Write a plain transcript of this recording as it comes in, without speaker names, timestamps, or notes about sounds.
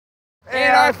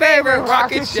our favorite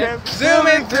rocket ship,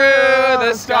 zooming through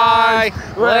the sky.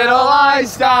 Little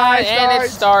Einstein, and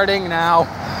it's starting now.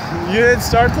 You didn't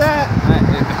start that?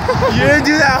 You didn't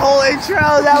do that whole intro?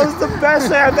 That was the best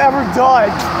thing I've ever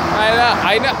done.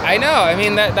 I know. I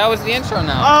mean, that was the intro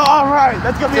now. Oh, all right.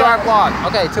 That's gonna be our blog.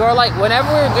 Okay, to our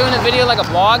whenever we're doing a video like a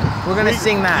blog, we're gonna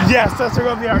sing that. Yes, that's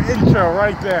gonna be our intro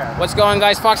right there. What's going,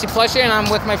 guys? Foxy Plush here, and I'm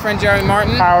with my friend Jeremy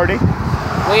Martin. Howdy.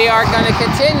 We are gonna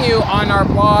continue on our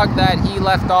blog that he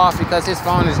left off because his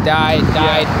phone is dying. It's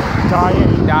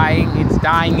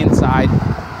dying inside.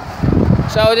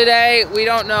 So today we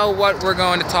don't know what we're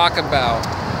going to talk about.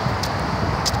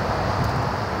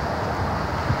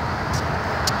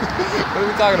 What are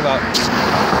we talking about?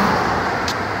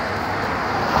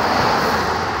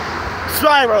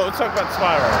 Spyro. Let's talk about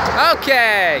Spyro.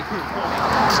 Okay.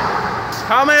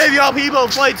 How many of y'all people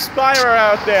played Spyro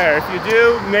out there? If you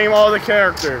do, name all the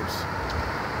characters.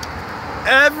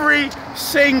 Every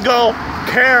single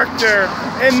character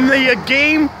in the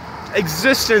game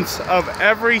existence of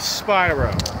every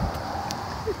Spyro.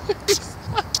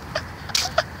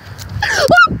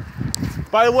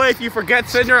 By the way, if you forget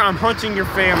Cinder, I'm hunting your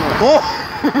family.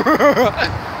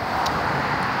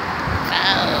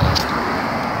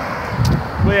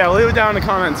 But yeah, leave it down in the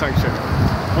comment section.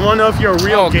 I want to know if you're a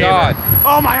real gamer. God.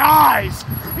 Oh, my eyes!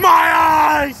 My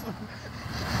eyes!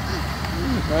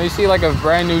 Now you see like a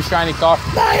brand new shiny car.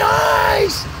 My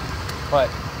eyes! What?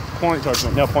 Point towards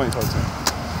me. No, point towards me.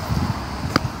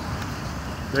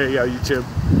 There you go, YouTube.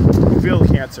 You feel the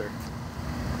cancer.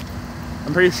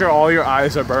 I'm pretty sure all your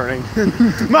eyes are burning.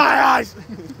 My eyes! So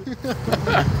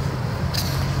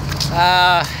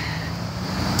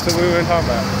what are we going to talk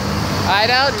about? I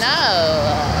don't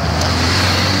know.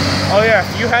 Oh yeah,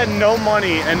 if you had no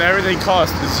money and everything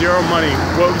cost zero money,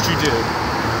 what would you do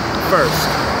first?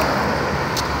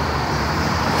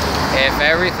 If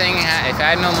I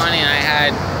had no money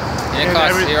and it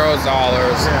cost $0. Yeah.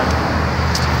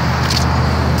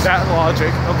 That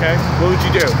logic, okay. What would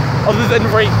you do? Other than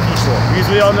rape people, because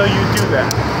we all know you do that.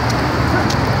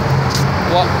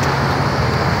 Well,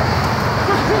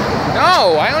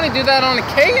 no, I only do that on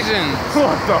occasion.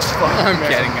 What the fuck? I'm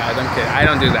kidding, guys. I'm kidding. I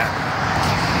don't do that.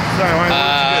 Sorry, what would you do?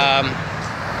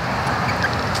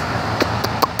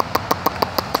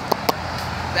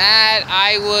 That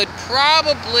I would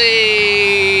probably.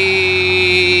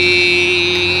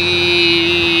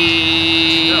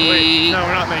 No, wait. No,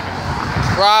 we're not making it.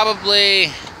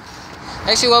 Probably.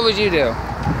 Actually, what would you do?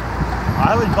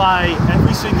 I would buy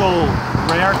every single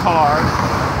rare car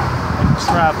and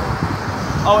travel.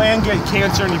 Oh, and get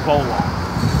cancer and Ebola.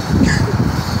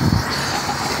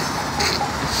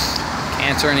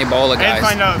 Cancer and Ebola, guys. And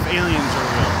find out if aliens are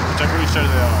real, which I'm pretty sure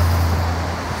they are.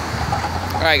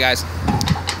 Alright, guys.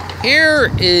 Here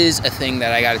is a thing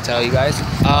that I gotta tell you guys.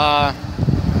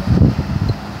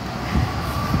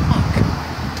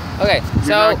 Okay,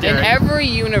 so in every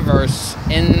universe,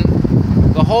 in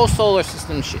the whole solar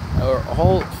system,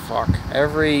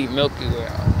 every Milky Way.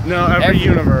 No, every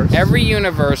universe. Every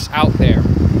universe out there,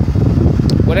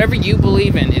 whatever you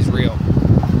believe in is real.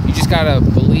 You just gotta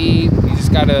believe. You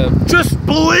just gotta. Just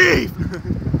believe.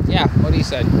 Yeah, what he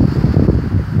said.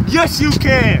 Yes, you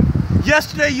can.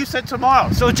 Yesterday you said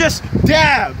tomorrow, so just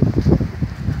dab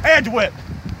and whip.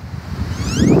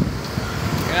 You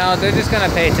know, they're just gonna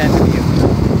pay attention to you.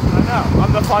 I know.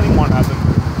 I'm the funny one, I think.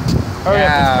 Hurry up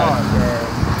this car.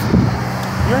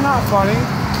 You're not funny.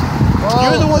 Whoa.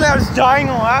 You're the one that was dying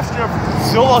the last year of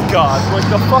Zilla God. What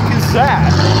the fuck is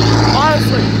that?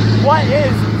 Honestly, what is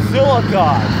Zilla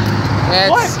God?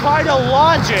 What kind of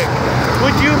logic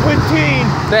would you pertain?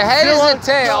 The head is the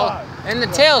tail, God? And the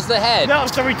tail's the head. No,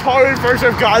 it's a retarded version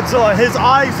of Godzilla. His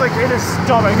eyes like in his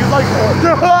stomach. He's like, oh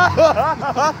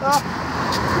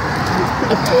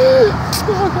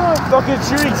god, fucking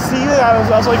shooting semen at us.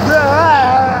 I was like,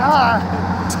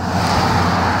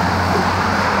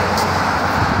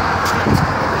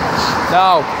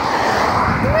 no.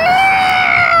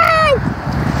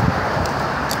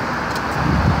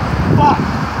 Fuck.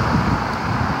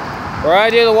 Or I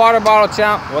do the water bottle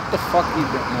challenge. What the fuck you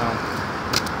doing? No.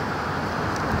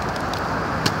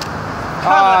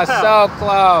 Oh, so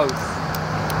close.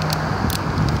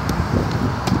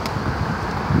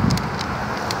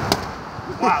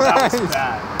 Wow, that was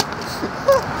bad.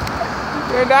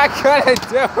 You're not gonna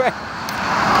do it.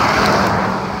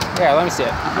 Here, let me see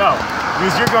it. No,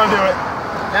 because you're gonna do it.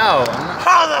 No, I'm not.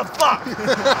 How the fuck?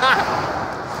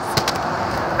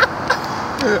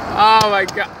 Oh my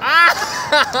god. I'm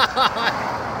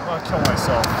gonna kill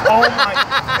myself. Oh my.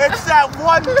 It's that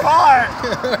one part.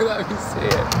 Let me see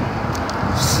it.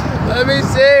 Let me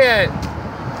see it.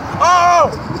 Oh!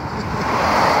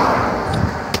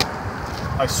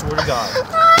 I swear to God.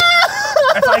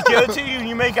 If I give it to you and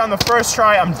you make it on the first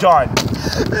try, I'm done.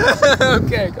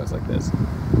 Okay, it goes like this.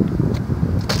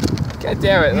 God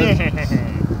damn it.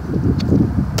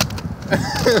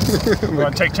 We're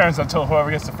gonna take turns until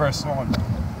whoever gets the first one.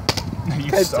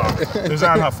 You suck. There's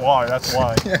not enough water, that's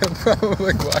why. Yeah,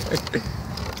 probably why.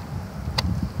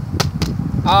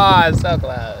 Oh, it's so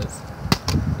close.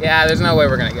 Yeah, there's no way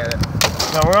we're gonna get it.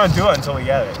 No, we're gonna do it until we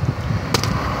get it.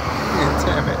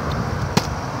 Damn it.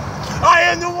 I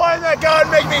am the one that God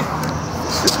make me.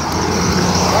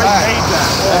 I hate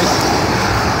that.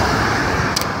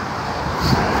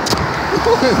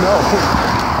 No.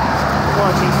 Come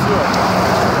on, Chase, do it.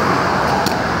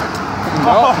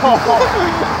 No.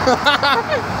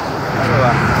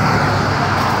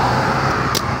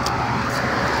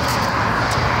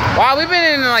 Wow, we've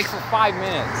been in like for 5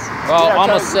 minutes. Well, yeah,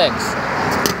 almost 6.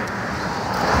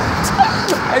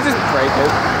 I just break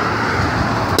it.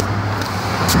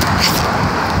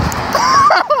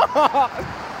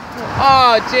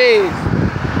 Oh, jeez.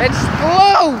 It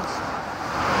explodes.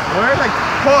 Where? Like,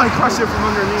 oh, I crushed it from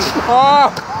underneath.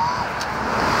 Oh.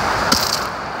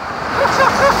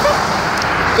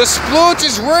 The splooge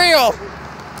is real.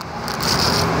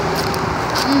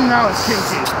 Now it's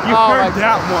kinky. You heard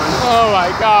that one. Oh my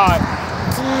God.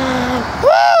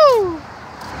 Woo!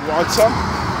 You want some?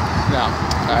 No.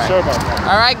 All right. Sure about that.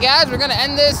 All right, guys, we're gonna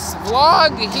end this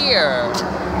vlog here.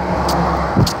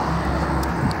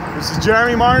 This is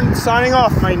Jeremy Martin signing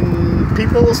off, my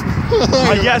peoples.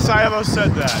 Yes, I almost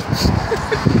said that.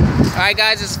 All right,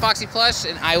 guys, this is Foxy Plush,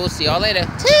 and I will see y'all later.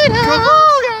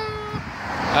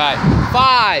 All right,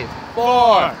 5,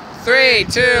 4, 3,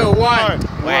 2, 1.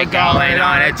 We're going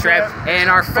on a trip in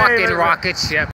our fucking rocket ship.